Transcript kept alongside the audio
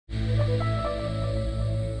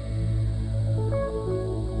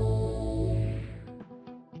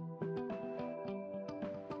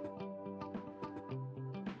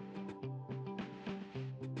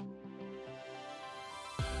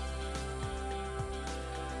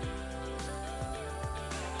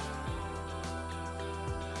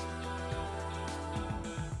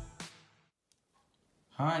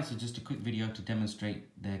Hi, so just a quick video to demonstrate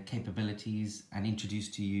the capabilities and introduce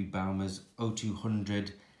to you Baumer's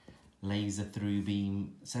O200 laser through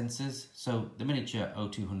beam sensors. So the miniature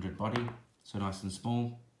O200 body, so nice and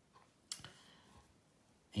small,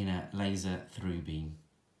 in a laser through beam.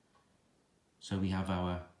 So we have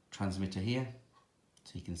our transmitter here,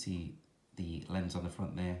 so you can see the lens on the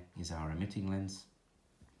front there is our emitting lens,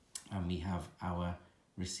 and we have our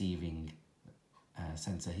receiving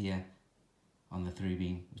sensor here on the through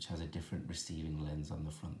beam, which has a different receiving lens on the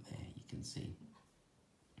front there, you can see.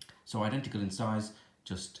 So identical in size,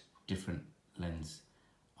 just different lens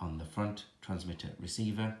on the front, transmitter,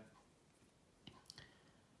 receiver.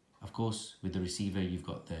 Of course, with the receiver, you've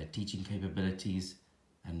got the teaching capabilities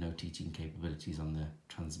and no teaching capabilities on the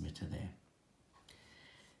transmitter there.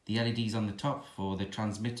 The LEDs on the top for the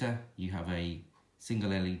transmitter, you have a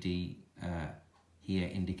single LED here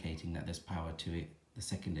indicating that there's power to it. The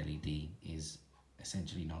second LED is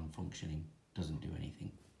essentially non-functioning, doesn't do anything.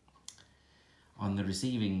 On the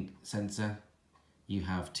receiving sensor, you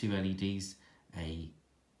have two LEDs,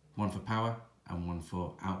 one for power and one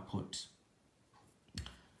for output.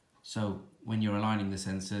 So when you're aligning the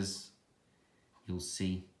sensors, you'll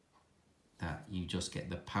see that you just get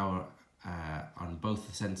the power on both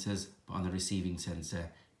the sensors, but on the receiving sensor,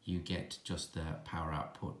 you get just the power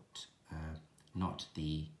output, not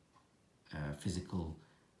the physical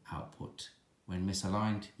output. When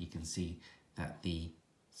misaligned, you can see that the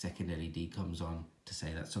second LED comes on to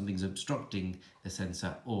say that something's obstructing the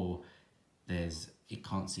sensor, or it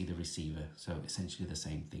can't see the receiver. So essentially the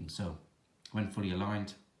same thing. So when fully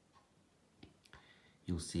aligned,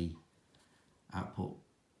 you'll see output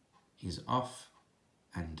is off,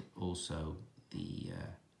 and also the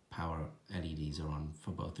power LEDs are on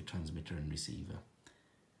for both the transmitter and receiver.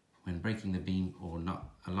 When breaking the beam or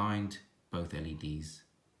not aligned, both LEDs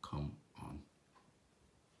come on.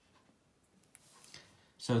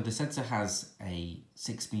 So the sensor has a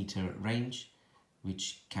 6-meter range,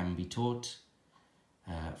 which can be taught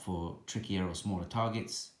for trickier or smaller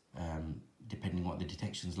targets, depending what the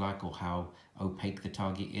detection's like or how opaque the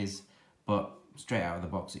target is. But straight out of the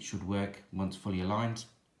box, it should work once fully aligned.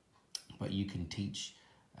 But you can teach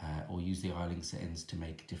or use the I-Link settings to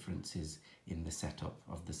make differences in the setup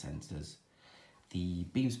of the sensors. The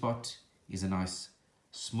beam spot is a nice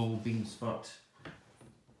small beam spot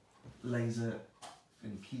laser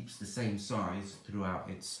and keeps the same size throughout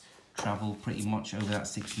its travel, pretty much over that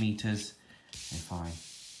 6 meters. If I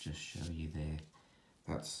just show you there,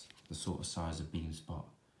 that's the sort of size of beam spot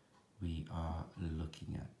we are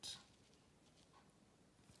looking at.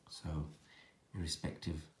 So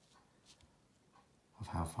irrespective of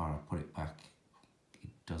how far I put it back, it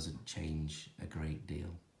doesn't change a great deal.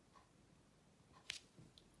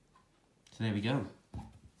 So there we go.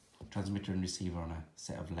 Transmitter and receiver on a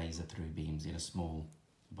set of laser through beams in a small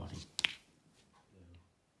body.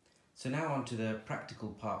 So now on to the practical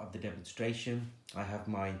part of the demonstration. I have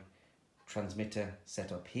my transmitter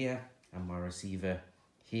set up here and my receiver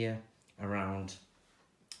here, around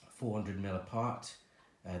 400mm apart.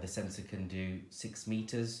 The sensor can do 6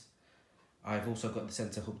 meters. I've also got the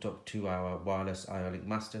sensor hooked up to our wireless I-Link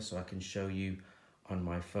master, so I can show you on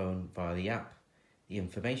my phone via the app the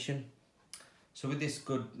information. So with this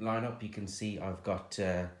good lineup, you can see I've got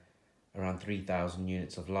around 3,000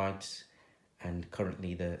 units of light, and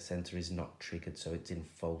currently the sensor is not triggered, so it's in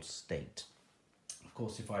false state. Of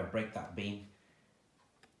course, if I break that beam,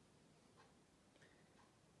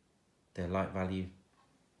 the light value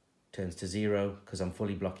turns to 0 because I'm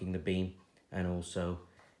fully blocking the beam, and also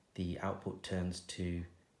the output turns to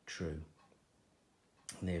true.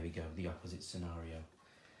 And there we go, the opposite scenario.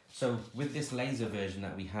 So with this laser version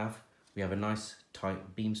that we have a nice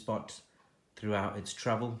tight beam spot throughout its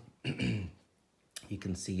travel. You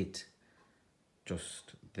can see it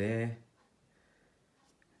just there,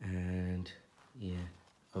 and yeah,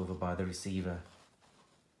 over by the receiver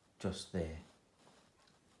just there.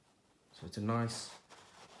 So it's a nice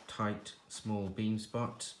tight small beam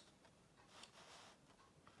spot.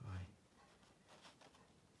 I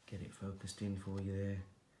get it focused in for you there.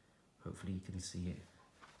 Hopefully you can see it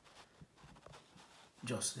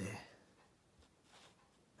just there,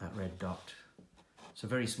 that red dot. So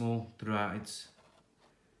very small throughout its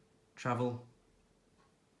travel,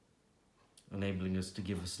 enabling us to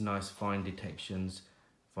give us nice fine detections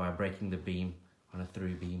via breaking the beam on a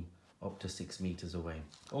through beam up to 6 meters away.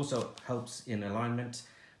 Also helps in alignment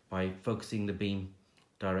by focusing the beam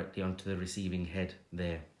directly onto the receiving head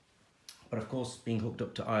there. But of course, being hooked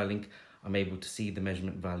up to I-Link, I'm able to see the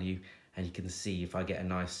measurement value, and you can see if I get a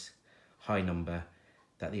nice high number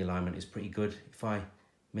that the alignment is pretty good. If I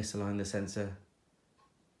misalign the sensor,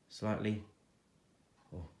 slightly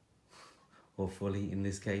or fully in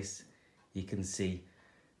this case, you can see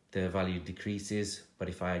the value decreases. But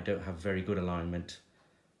if I don't have very good alignment,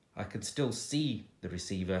 I can still see the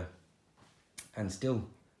receiver and still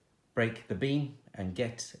break the beam and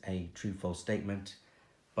get a true-false statement,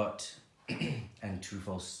 but and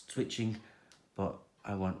true-false switching, but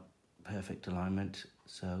I want perfect alignment.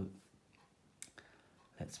 So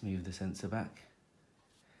let's move the sensor back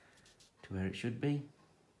to where it should be.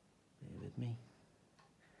 Bear with me.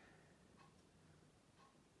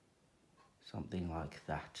 Something like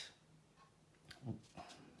that. Oh.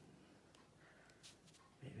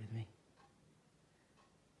 Bear with me.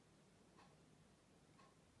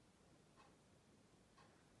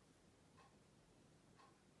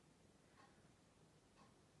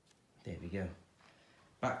 There we go.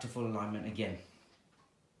 Back to full alignment again.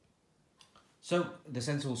 So the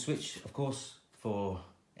sensor will switch, of course, for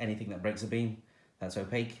anything that breaks a beam that's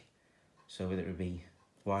opaque. So whether it be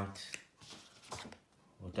white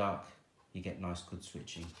or dark, you get nice good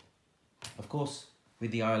switching. Of course,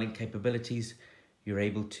 with the I/O-Link capabilities, you're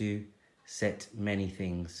able to set many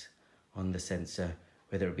things on the sensor,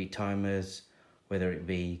 whether it be timers, whether it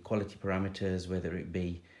be quality parameters, whether it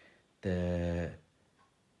be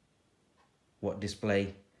what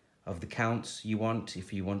display of the counts you want,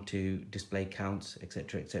 if you want to display counts,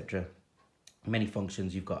 etc, etc. Many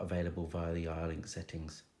functions you've got available via the I/O-Link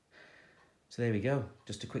settings. So there we go,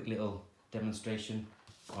 just a quick little demonstration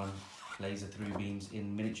on laser through beams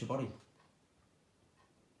in miniature body.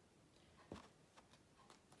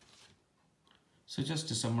 So just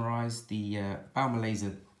to summarize, the Baumer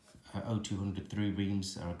laser O200 through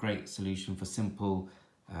beams are a great solution for simple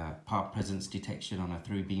part presence detection on a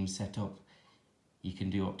through beam setup. You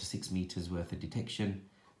can do up to 6 meters worth of detection,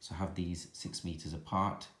 so have these 6 meters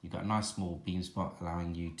apart. You've got a nice small beam spot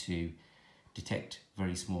allowing you to detect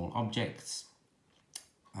very small objects,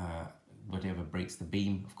 whatever breaks the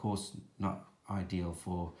beam. Of course, not ideal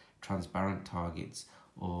for transparent targets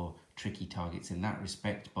or tricky targets in that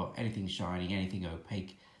respect, but anything shining, anything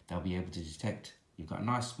opaque, they'll be able to detect. You've got a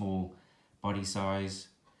nice small body size,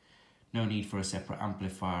 no need for a separate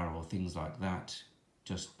amplifier or things like that,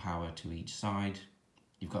 just power to each side.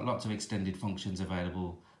 You've got lots of extended functions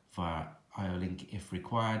available via I/O-Link if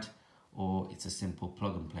required, or it's a simple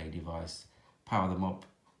plug and play device. Power them up,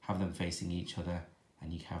 have them facing each other,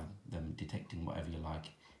 and you have them detecting whatever you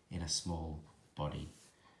like in a small body.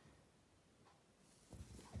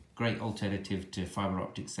 Great alternative to fiber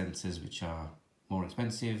optic sensors, which are more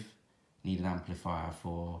expensive, need an amplifier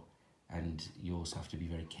for, and you also have to be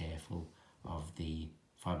very careful of the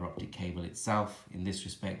fiber optic cable itself. In this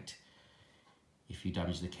respect, if you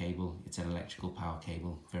damage the cable, it's an electrical power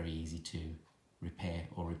cable, very easy to repair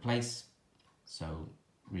or replace, so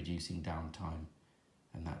reducing downtime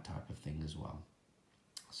and that type of thing as well.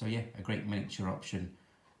 So yeah, a great miniature option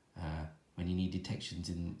when you need detections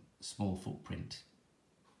in small footprint